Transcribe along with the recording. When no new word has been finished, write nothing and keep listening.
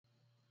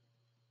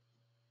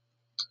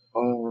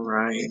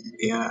Alright,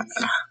 yeah.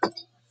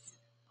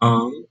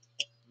 Um,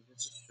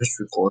 this is just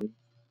recording.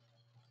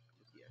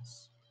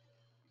 Yes.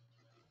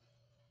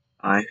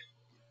 I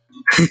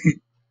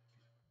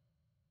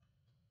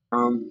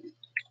um,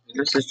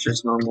 this is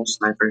just normal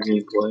sniper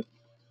gameplay.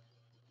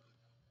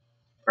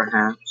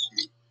 Perhaps.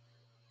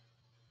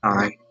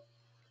 I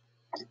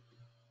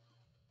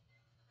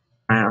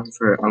I'm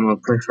gonna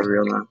play for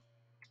real now.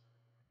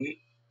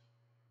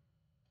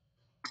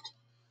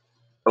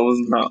 That was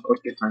not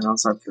okay. Fine, I'll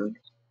stop doing.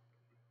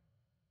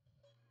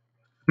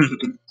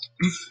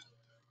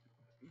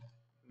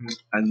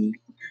 I mean,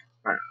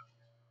 right.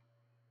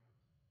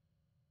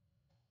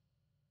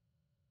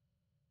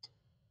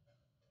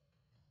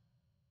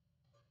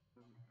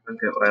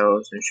 Okay, well, I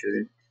wasn't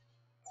shooting.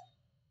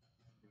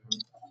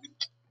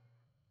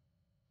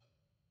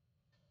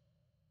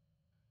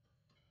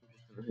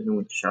 I'm hitting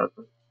with the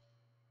shotgun.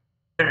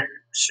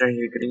 Sure,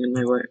 you're getting in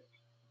my way.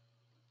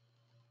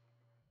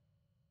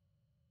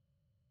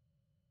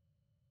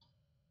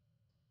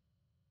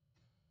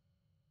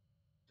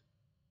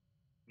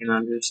 You know,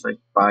 I'm just like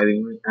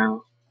vibing right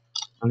now.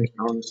 I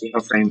want to see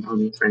how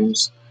many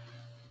frames.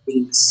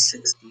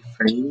 60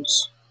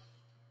 frames.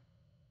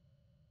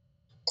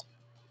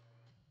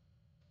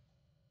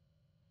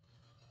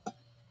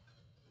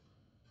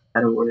 By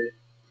the way,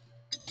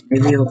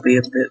 maybe it'll be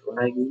a bit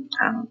laggy.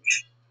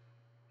 Ouch.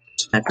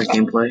 Sniper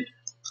gameplay.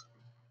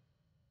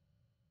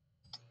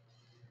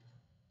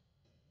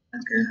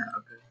 Okay,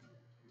 okay.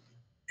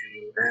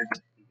 Shooting back,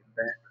 shooting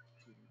back.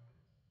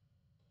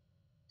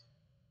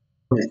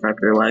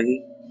 Sniper laggy.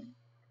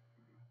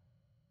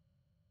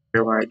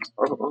 You're like,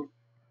 oh,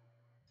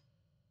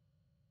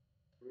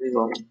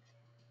 illegal.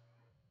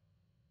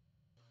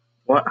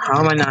 What? How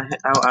am I not?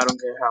 I don't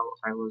get how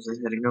I wasn't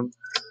hitting them.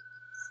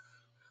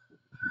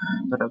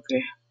 But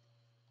okay.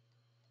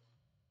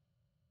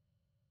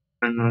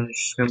 And it's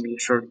just gonna be a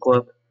short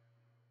clip.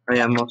 Oh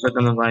yeah, I'm also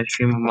gonna live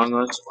stream Among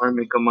Us or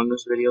make Among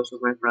Us videos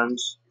with my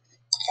friends.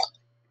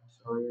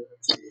 So yeah,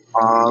 that's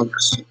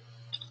vlogs.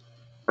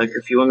 Like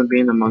if you want to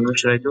be in Among Us,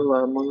 should I do a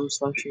lot of Among Us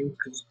live stream?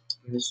 Because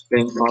it's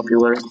getting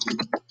popular.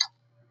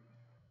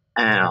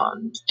 And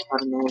I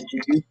don't know what to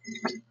do.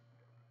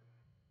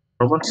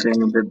 Roblox is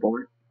getting a bit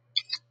boring.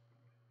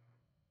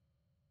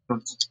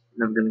 It's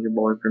never gonna get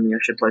boring for me. I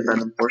should play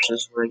Random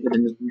Forces when I get a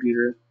new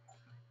computer.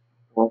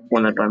 Well,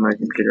 when I buy my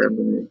computer, I'm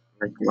gonna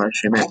like live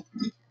stream it.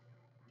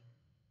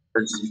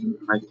 It's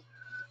like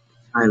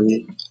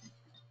highly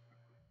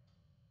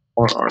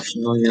or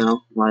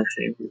Arsenal, live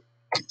stream.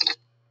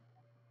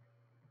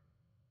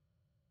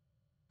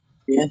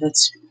 Yeah,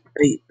 that's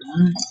great.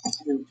 I'm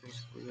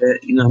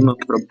gonna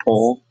put a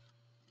poll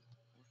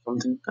or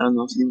something. I don't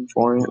know, something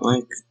for it.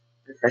 Like,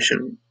 if I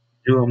should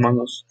do Among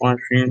Us live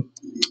stream.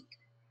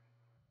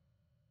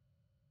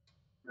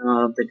 I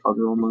don't think I'll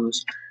do Among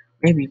Us.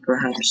 Maybe,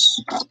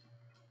 perhaps.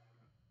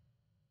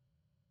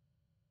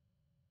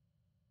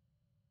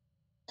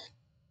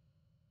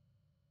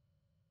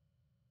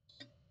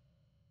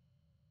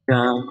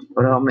 Yeah,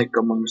 but I'll make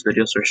Among Us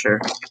videos for sure.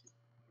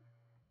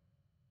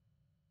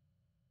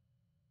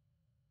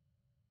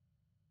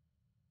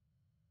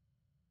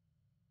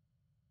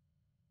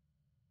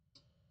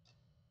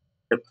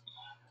 Yep.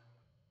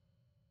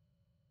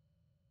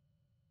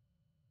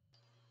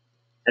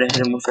 Gotta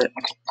hit him with it.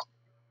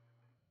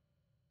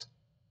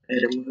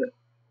 Hit him with it.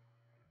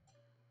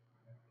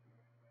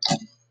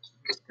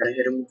 Gotta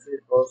hit him with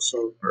it.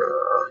 Also,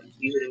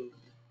 using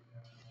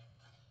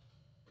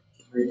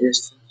my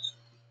distance.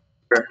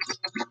 Sure.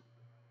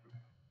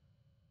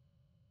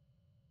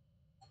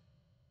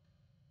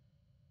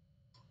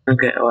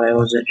 Okay, oh, I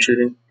wasn't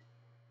shooting.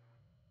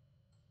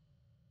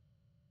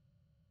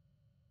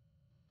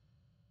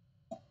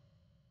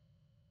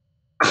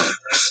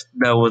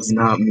 That was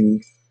not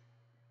me.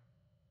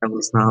 That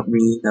was not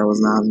me. That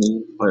was not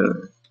me. But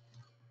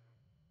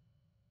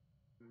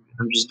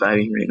I'm just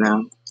vibing right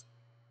now.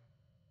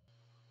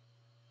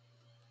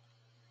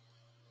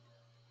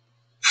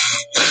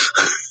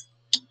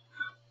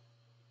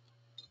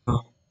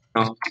 No,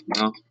 no,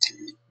 no,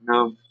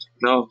 no,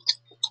 no.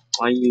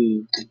 Why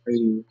you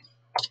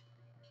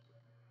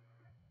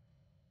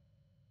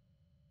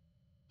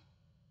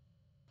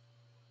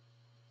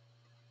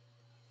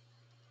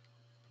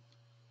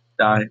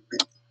die?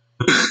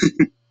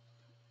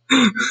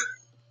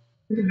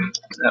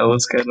 That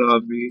was kind of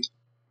on me.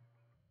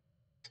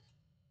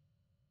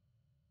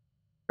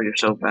 But you're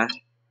so bad.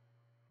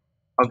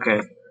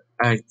 Okay,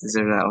 I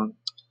deserve that one.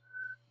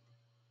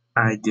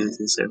 I do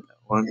deserve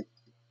that one.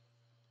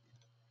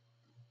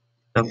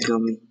 Don't kill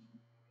me.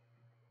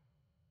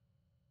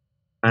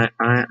 I.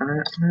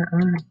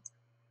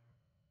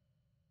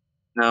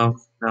 No,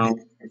 no,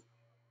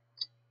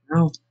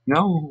 no,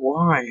 no.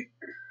 Why?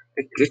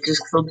 I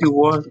just killed you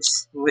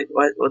once. Wait,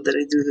 what did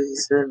I do to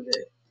deserve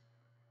it?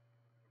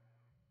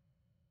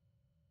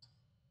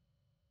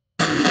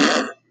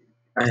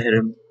 I hit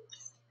him.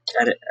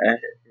 I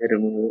hit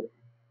him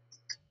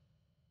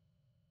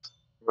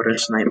with a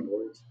sniper.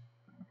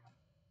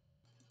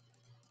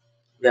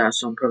 Yeah,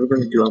 so I'm probably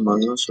gonna do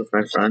Among Us with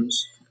my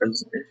friends.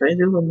 Because if I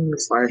do Among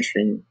Us live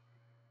stream,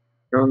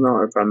 I don't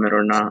know if I'm it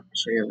or not.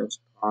 So yeah, let's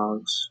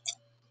pause.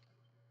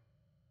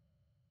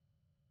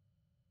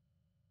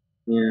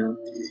 Yeah.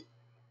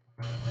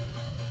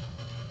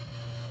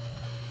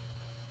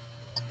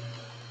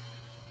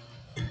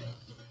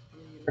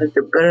 Like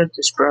the better at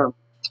this, bro.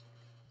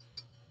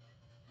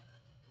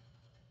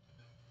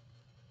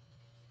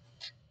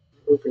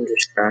 Who can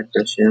distract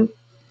us, yeah?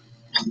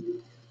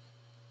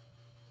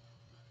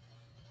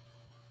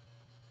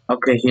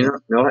 Okay, you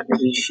know what?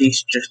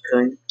 He's just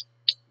killing.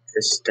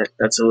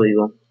 That's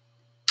illegal.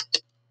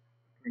 You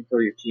can't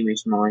kill your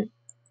teammates, Molly.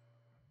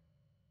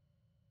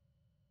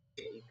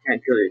 You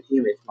can't kill your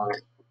teammates, Molly.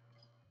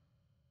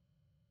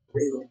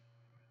 Illegal.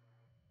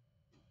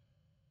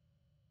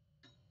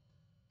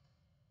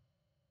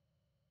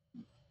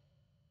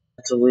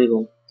 That's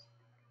illegal.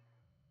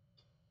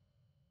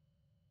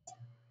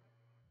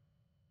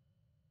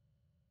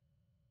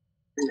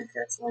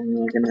 That's why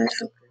you like a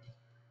national.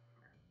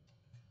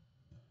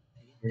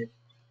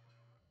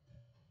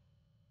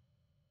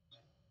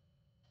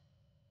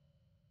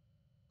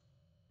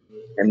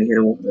 Let me hit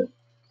him with it.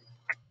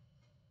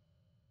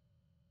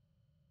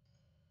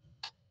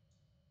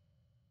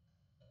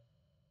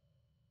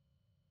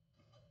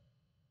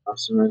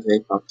 As soon as they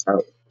popped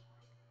out.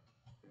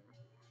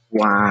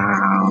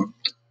 Wow.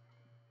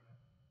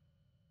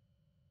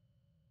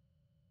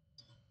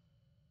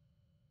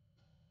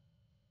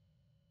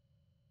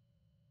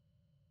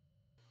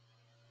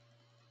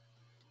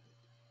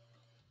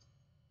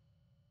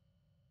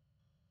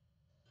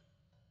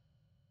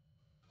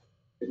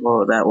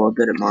 Well, that well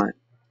did it, Molly.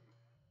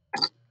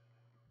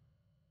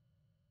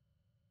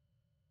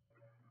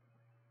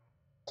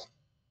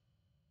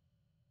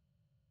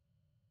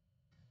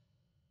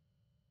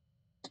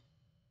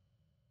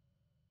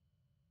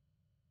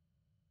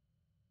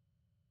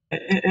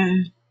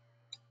 Hey,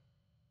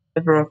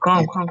 bro,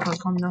 calm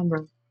down,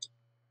 bro.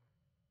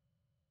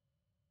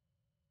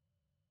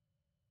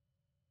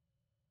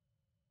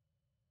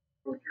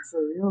 Bro, you're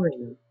for real right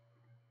now.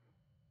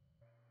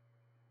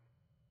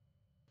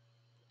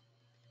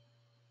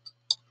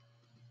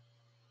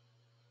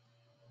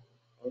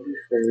 Bro,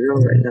 you're for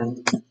real right now.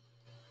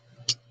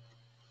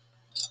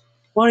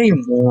 What a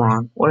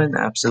moron. What an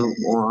absolute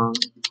moron.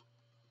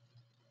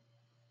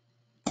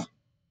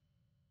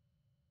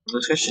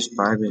 This guy's just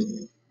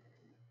vibing.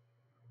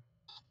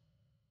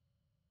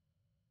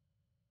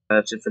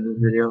 That's it for this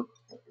video.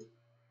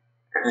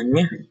 And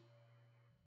yeah.